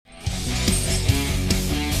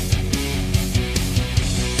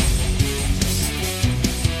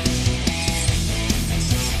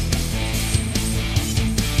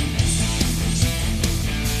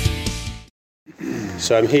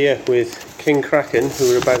So I'm here with King Kraken,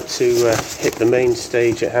 who are about to hit the main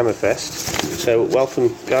stage at Hammerfest. So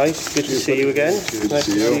welcome, guys. Good to see you again. Nice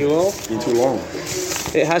to see you all. Been too long.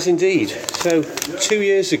 It has indeed. So 2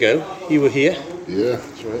 years ago, you were here. Yeah,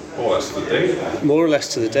 that's right. More or less to the day. More or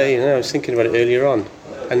less to the day. I was thinking about it earlier on.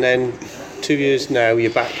 And then 2 years now,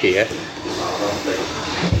 you're back here.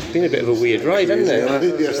 It's been a bit of a weird ride, hasn't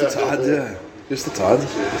it? Just a tad, yeah. Just a tad.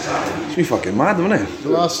 It's been fucking mad, hasn't it? The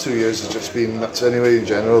last 2 years has just been nuts anyway in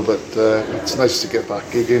general, but it's nice to get back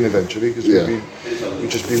gigging eventually because we've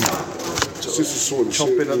just been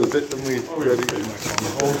chomping at the bit and we ready.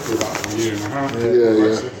 Hold for about a year and a half.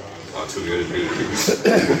 Yeah. 2 years, really.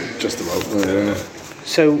 Just about. Yeah.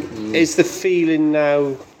 So is the feeling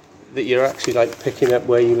now that you're actually like picking up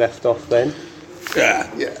where you left off then? Yeah,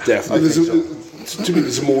 definitely. To me,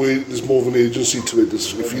 there's more of an agency to it.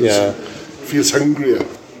 It feels hungrier.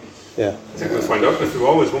 Yeah. I think we'll find out if we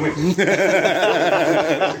always, won't we?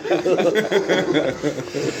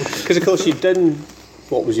 Because of course you've done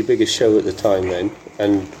what was your biggest show at the time then,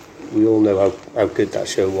 and we all know how good that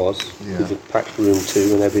show was with the packed room too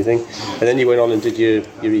and everything. And then you went on and did your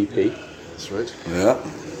EP. That's right. Yeah.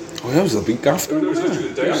 Oh, that was the big after. It was literally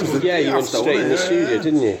the day after. Yeah, you went straight in the studio,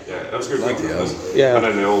 didn't you? Yeah, that was a good week. Yeah. And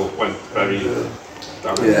then they all went very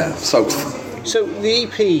down. Yeah, south. So the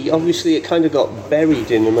EP, obviously, it kind of got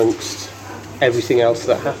buried in amongst everything else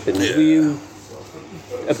that happened. Yeah. Were you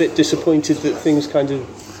a bit disappointed that things kind of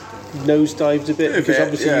nosedived a bit? Because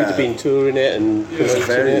obviously you'd have been touring it and promoting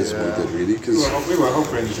Very it. disappointed, really, because We were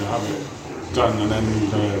hoping to have it done and then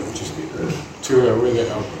just tour with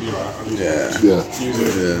it, use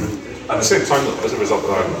it. At the same time, though, as a result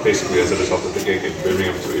of the gig in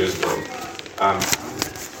Birmingham 2 years ago,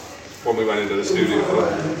 when we went into the studio,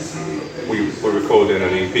 we were recording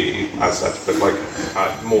an EP as such, but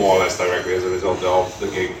more or less directly as a result of the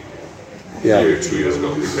gig. 2 years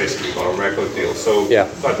ago, we basically got a record deal. So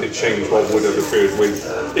that did change what would have occurred with,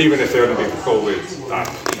 even if there hadn't been COVID, that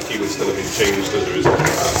EP would still have been changed as a result of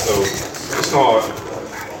that. So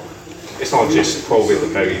it's not just COVID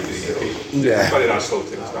that buried the EP. Yeah. But it has slowed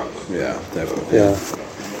things down. yeah, definitely. Yeah.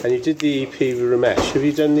 And you did the EP with Ramesh. Have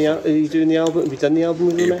you done the? Are you doing the album? Have you done the album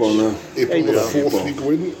with Ramesh? April the 4th week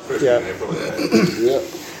win.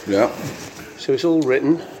 Yeah. So it's all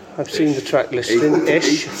written. I've seen the track listing.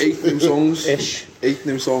 Eight new songs. Ish. 8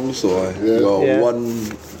 new songs, so I got one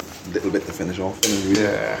little bit to finish off.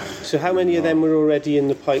 So how many of them were already in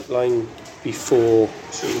the pipeline before?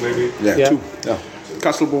 2 maybe. Yeah, 2. Yeah.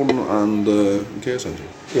 Castleborn and Chaos Engine.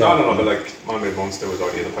 No, but Man-Made Monster was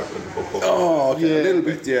already in the pipeline before. Oh, okay, a little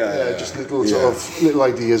bit, Just little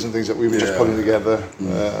ideas and things that we were just putting together.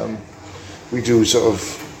 We do sort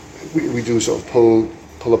of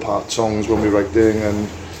pull apart songs when we're writing and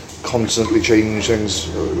constantly change things.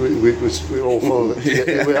 We're awful.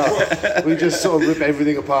 We just sort of rip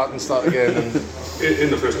everything apart and start again. And In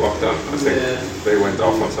the first lockdown, I think they went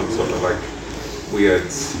off on some sort of weird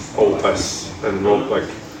opus and wrote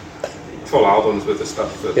full albums with the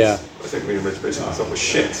stuff that I think me and Rich basically thought was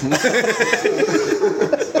shit.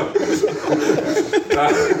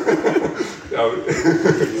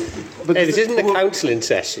 But hey, this isn't a counselling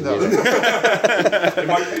session. It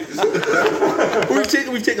might be.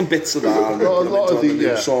 We've taken bits of that and a lot of the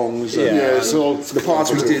new songs. So the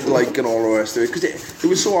parts we did and all the rest of it, because it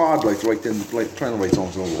was so hard trying to write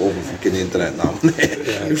songs over fucking the internet now.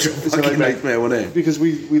 It was a fucking nightmare, wasn't it? because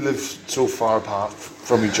we live so far apart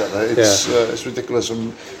from each other, it's ridiculous.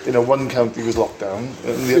 And one county was locked down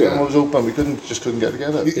and the other one was open. We couldn't get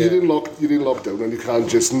together. you're in lockdown and you can't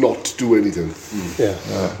just not do anything.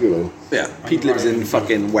 Yeah, Pete lives in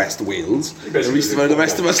fucking West Wales. The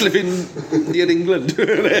rest of us live in near England. And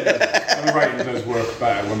the writing does work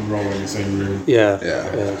better when we're all in the same room. Yeah.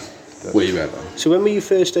 Way better. So when were you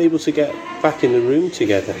first able to get back in the room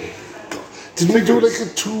together? Didn't we do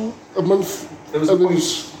a month? There was a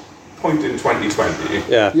point in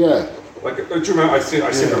 2020. Yeah. Yeah. Do you remember? I seem to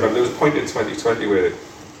remember there was a point in 2020 where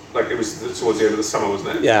it was towards the end of the summer,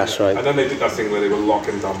 wasn't it? Yeah, that's right. And then they did that thing where they were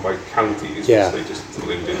locking down by counties, Yeah. which they just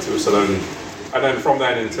linked into. So then from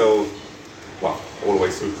then until all the way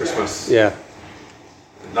through Christmas,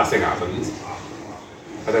 nothing happened.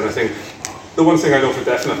 And then I think the one thing I know for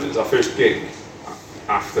definite is our first gig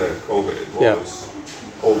after COVID was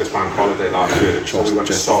August bank holiday last year. So we went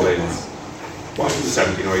solid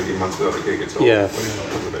 17 or 18 months without a gig at all. Yeah.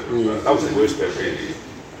 That was the worst bit, really.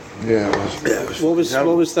 What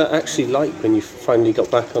was that actually like when you finally got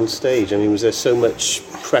back on stage? I mean, was there so much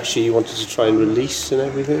pressure you wanted to try and release and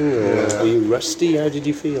everything, or were you rusty? How did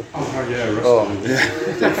you feel?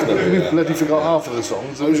 Rusty. Definitely. We bloody forgot half of the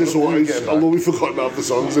songs. I was just hoping, although we forgot half the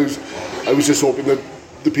songs, I was just hoping that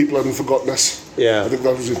the people hadn't forgotten us. Yeah. I think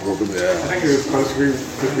that was important. Yeah. I think it was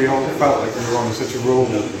because we all felt like we were on such a roll.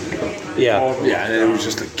 Yeah. Yeah, and it was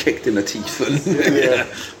just like kicked in the teeth, and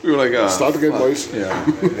we were like, Start again, boys. Yeah.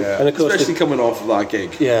 And of course, Especially coming off of that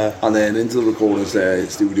gig. Yeah. And then into the recordings there,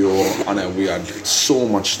 studio, and then we had so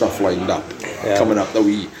much stuff lined up coming up that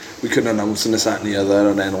we couldn't announce and this, that, and the other,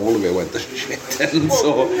 and then all of it went to shit. And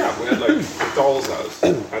so Yeah, we had like Doll's House,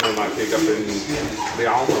 and then that gig up in the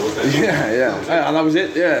Alma, wasn't it? yeah, and that was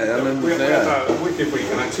it. Yeah, and then We had that wicked week,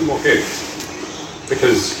 and then 2 more gigs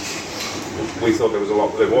because we thought there was a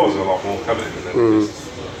lot more coming, and then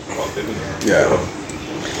didn't. Yeah.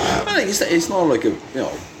 I think it's not like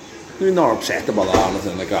you're not upset about that or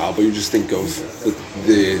anything like that, but you just think of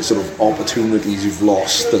the sort of opportunities you've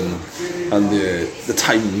lost and the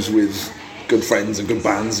times with good friends and good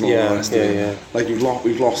bands and all the rest of it. Like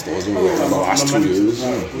we've lost those in the last 2 years.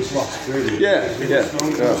 Was lost, really. Yeah.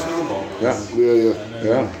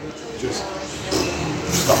 Just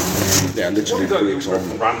stuff. Yeah, literally breaks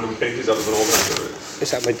on. Random pages out of an organizer.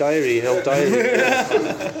 it's at my diary, old diary.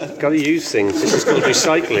 Got to use things. This is called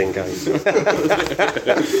recycling, guys.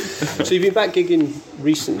 So you've been back gigging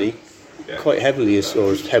recently, quite heavily,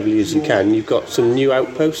 or as heavily as you can. You've got some new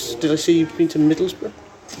outposts. Did I see you've been to Middlesbrough?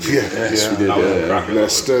 Yes, we did. Kraken.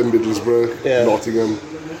 Leicester, Middlesbrough, Nottingham.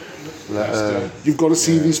 You've got to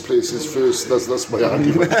see these places first. That's my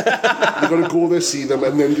argument. You've got to go there, see them,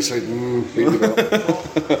 and then decide. Maybe not.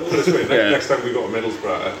 Next time we go to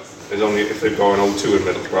Middlesbrough, it's only if they've got an O2 in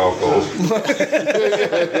Middlesbrough, I'll go.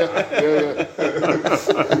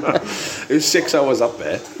 It was 6 hours up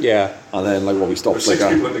there. Yeah. And then like we stopped There's 6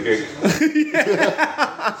 like people at the gig.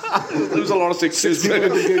 there was a lot of sixes. Five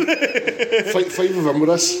of them with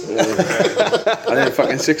us. And then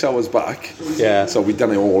fucking 6 hours back. Yeah. So we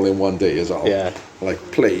done it all in one day as well. Yeah. Like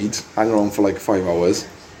played, hang around for like 5 hours,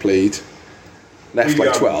 played, left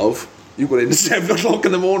like 12. You got in at 7 o'clock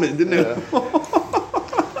in the morning, didn't you? I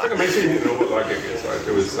think it makes you know what that gig is. Like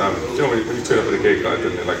it was, you know, when you turn up at a gig, like,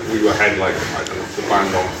 didn't it? Like we were headlining, like the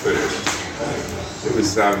band on first. It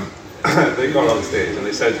was. They got on stage and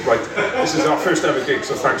they said, right, this is our first ever gig,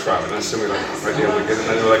 so thanks for having us. And we were like, right, yeah, we're good. And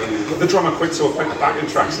then they were like, the drummer quit, so we'll play the backing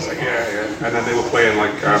tracks. It's like, yeah. And then they were playing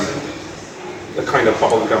like the kind of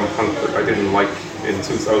bubblegum punk that I didn't like in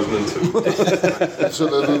 2002. So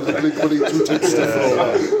the Blink-182 type stuff.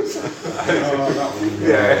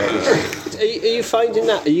 Are you finding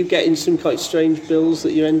that? Are you getting some quite strange bills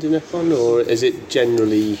that you're ending up on, or is it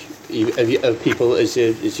generally are people as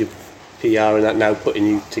your PR and that now putting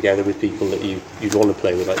you together with people that you'd want to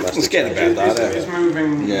play with, like Master It's getting Charger? better, that, It's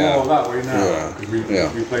moving more that way now.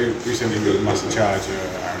 Yeah. We played recently with Master Charger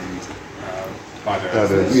and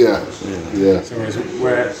Badder. Yeah. So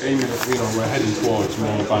we're aiming, we're heading towards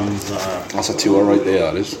more bands that are. That's a tour right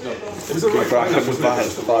there, that is. It was a right lineup, wasn't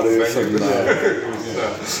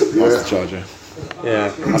it? Master Charger. Yeah.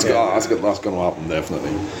 That's going to happen,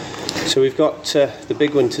 definitely. So we've got the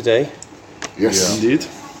big one today. Yes. Indeed.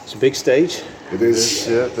 It's a big stage. It is.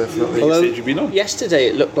 Yeah, definitely. Although stage you've been on? yesterday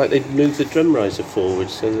it looked like they'd moved the drum riser forward,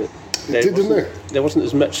 so that there wasn't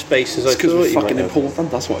as much space as I Because thought we're you might fucking have. important,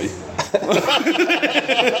 that's why.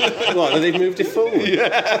 What? They've moved it forward?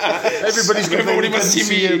 Everybody's going Everybody must see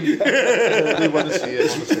me. They want to see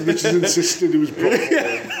it. Richard insisted it was proper.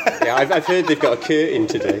 Yeah, I've heard they've got a curtain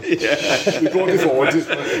today. We brought it forward.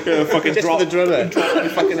 Fucking Just for the drummer. my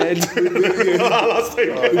fucking head. Last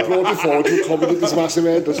time. We brought it forward to accommodate this massive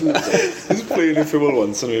head, doesn't it? I was playing in Fimmel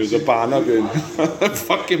once and there was a banner going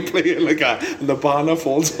fucking playing like that and the banner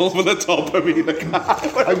falls over the top of me like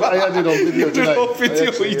that. I had it on video You did tonight. on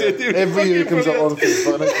video, you did. Every year it comes up on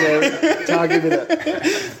Facebook and I tagging in it.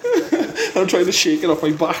 I'm trying to shake it off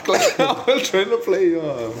my back like I'm trying to play.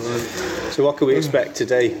 So what can we expect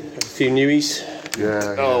today? A few newies?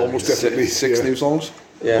 Yeah. Oh, almost definitely. Six new songs.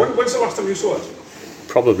 Yeah. When's the last time you saw it?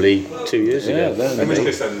 Probably 2 years ago. In which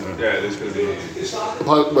case then, there's going to be...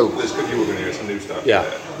 Well, You were going to hear some new stuff. Yeah.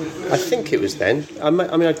 I think it was then. I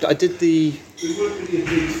did the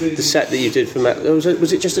set that you did for Metal.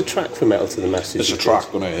 Was it just a track for Metal to the Masses? It's a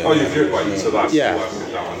track, wasn't it? Oh, you've heard one, so that's Yeah.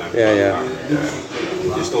 that one then. Yeah.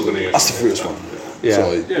 You're still going to hear That's the first one. Yeah.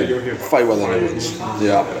 So, you'll hear 5 other new ones.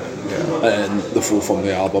 Yeah. And the 4 from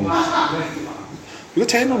the album. We got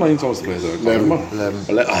 10 or 9 songs to play though.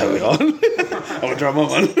 11. Here we are. I'm a drummer,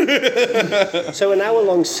 man. So an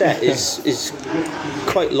hour-long set is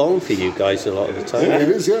quite long for you guys a lot of the time. It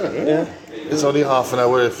is, yeah. It's only half an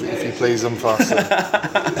hour if he plays them faster.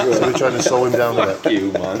 So we're trying to slow him down a bit.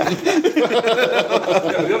 You, man. the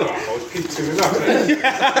other half, I was keep tuning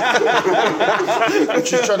up.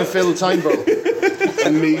 She's trying to fill the time, bro.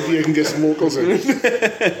 and maybe I can get some vocals in.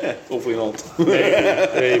 Hopefully not.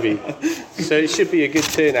 Maybe. So it should be a good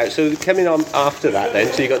turnout. So coming on after that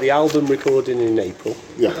then, so you got the album recording in April.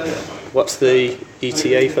 Yeah. What's the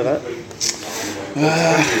ETA for that? We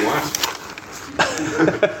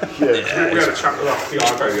had a chat with our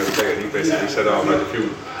PR guy the other day, and he basically said, "Oh, but if you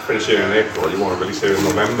finish here in April, you want to release it in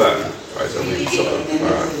November." Right? So we sort of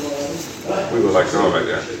we were like, "No, right,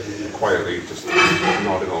 yeah." Quietly just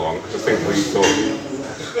nodding along, because I think we thought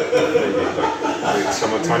maybe like late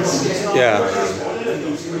summertime. Yeah.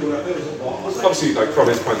 Obviously, like from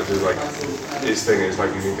his point of view, like his thing is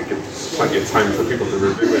like you need to give plenty of time for people to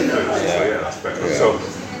review it. So yeah, that's better. Yeah. So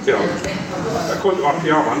you know, according to our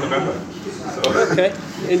PR man, November. So. Okay,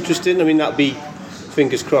 interesting. I mean, that'd be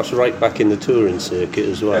fingers crossed right back in the touring circuit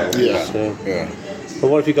as well. Yeah. So. Well,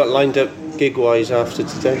 what have you got lined up gig-wise after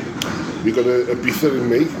today? We got a Ibiza in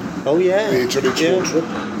May. Oh yeah. The HRH trip.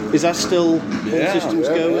 Is that still systems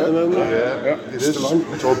go at the moment? Yeah, it is. It's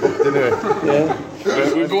all booked in here. Yeah.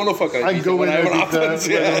 We're going to fucking I'm going whenever it happens.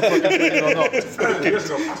 Yeah,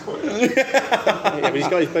 but he's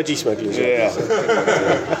got his budgie smugglers.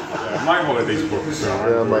 My holiday's booked, so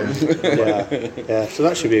Yeah, mine. Yeah. So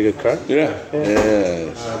that should be a good crack. Yeah.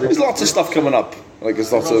 There's lots of stuff coming up. Like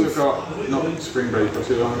there's lots We've of. also got not Spring Break,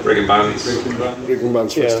 what's it on? Breaking Bands. Breaking Band. Breaking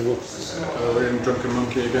Bands Festival. We're in Drunken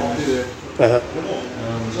Monkey again this year.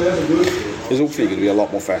 There's hopefully going to be a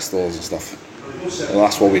lot more festivals and stuff. And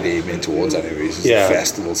that's what we're aiming towards, anyways. Is the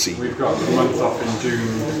festival scene. We've got a month off in June.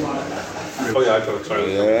 Oh yeah, I got excited.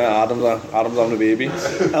 Yeah, Adam's having a baby.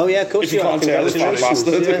 Oh yeah, of course If you can't tell, it's fat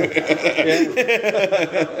bastard.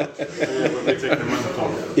 We'll be taking a month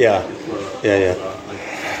off. Yeah.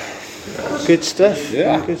 Good stuff.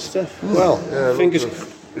 Yeah. Good stuff. Well, fingers.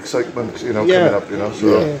 Excitement, coming up,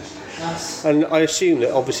 So. And I assume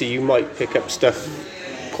that obviously you might pick up stuff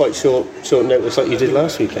quite short notice like you did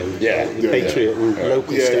last weekend. The Patriot and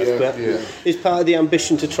local stuff. But is part of the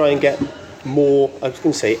ambition to try and get more, I was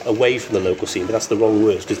going to say away from the local scene, but that's the wrong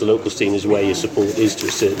word, because the local scene is where your support is to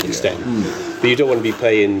a certain extent. But you don't want to be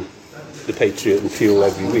playing the Patriot and Fuel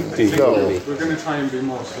every week, do you? No. Really? We're going to try and be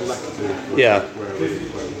more selective with Yeah. where we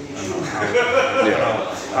play and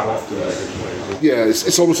how often we play. Yeah,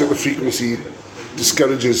 it's almost like the frequency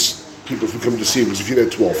discourages people from coming to see us if you're there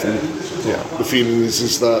too often. The feeling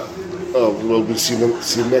is that we'll see them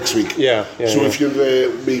next week. So if you're there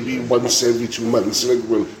maybe once every 2 months, like,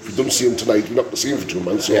 well, if you don't see them tonight, you're not going to see them for 2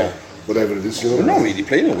 months or whatever it is. We're not really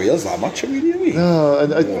playing in Wales that much, are we? No,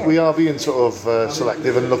 and we are being sort of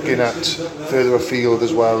selective and looking at further afield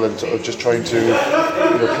as well, and sort of just trying to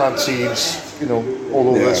plant seeds, all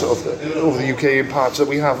over over the UK in parts that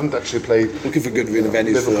we haven't actually played. Looking for good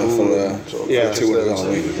venues for the tours,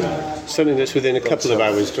 aren't we? Something that's within a couple of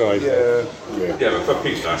hours drive. Yeah, but for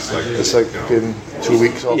Pete, that's like It's like in 2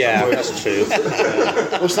 weeks off. Yeah, that's true.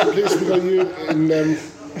 What's that place we got you in?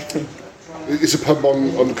 It's a pub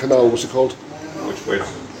on the canal. What's it called? which way?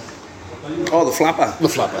 Oh, the Flapper. The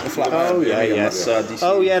Flapper. Oh yeah, That's, DC.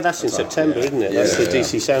 Oh yeah, that's in September, isn't it? That's the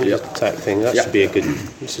DC Sound Attack thing. That should be a good.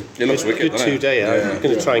 It looks wicked, good doesn't it? 2 day. I'm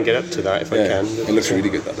going to try and get up to that if I can. It looks really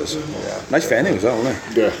good, that does. Nice venue as well,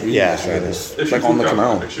 isn't it? Yeah. If like you on the do come,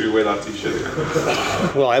 canal. Make sure you wear that t-shirt again.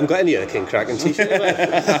 Well, I haven't got any other King Kraken t-shirt. have I?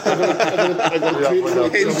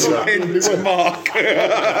 Hint, Mark.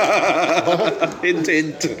 Hint.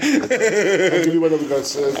 I'll give you one of the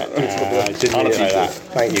guys. I didn't mean it like that.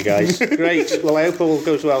 Thank you, guys. Great. Well, I hope all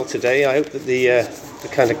goes well today. I hope that the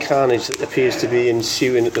kind of carnage that appears to be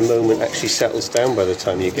ensuing at the moment actually settles down by the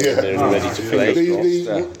time you get in there and ready to play.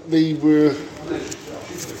 They were.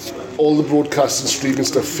 All the broadcast and streaming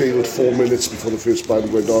stuff failed 4 minutes before the first band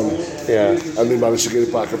went on. Yeah. And they managed to get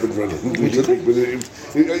it back up and running. Really quick.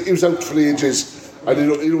 It was out for ages. And it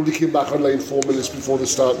only came back online 4 minutes before the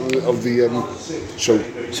start of the show.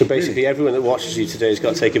 So basically, everyone that watches you today has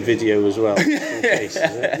got to take a video as well, in case.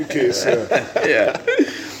 In case, yeah.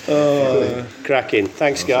 Cracking.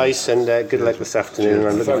 Thanks, guys, and good luck this afternoon.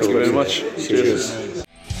 I'm looking Thanks forward very to much. it. Cheers.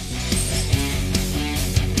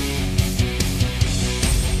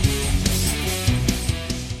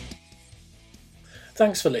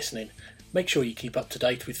 Thanks for listening. Make sure you keep up to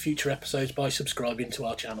date with future episodes by subscribing to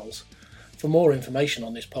our channels. For more information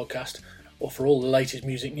on this podcast, or for all the latest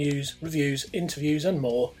music news, reviews, interviews and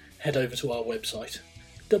more, head over to our website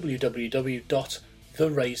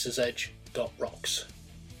www.therazorsedge.rocks.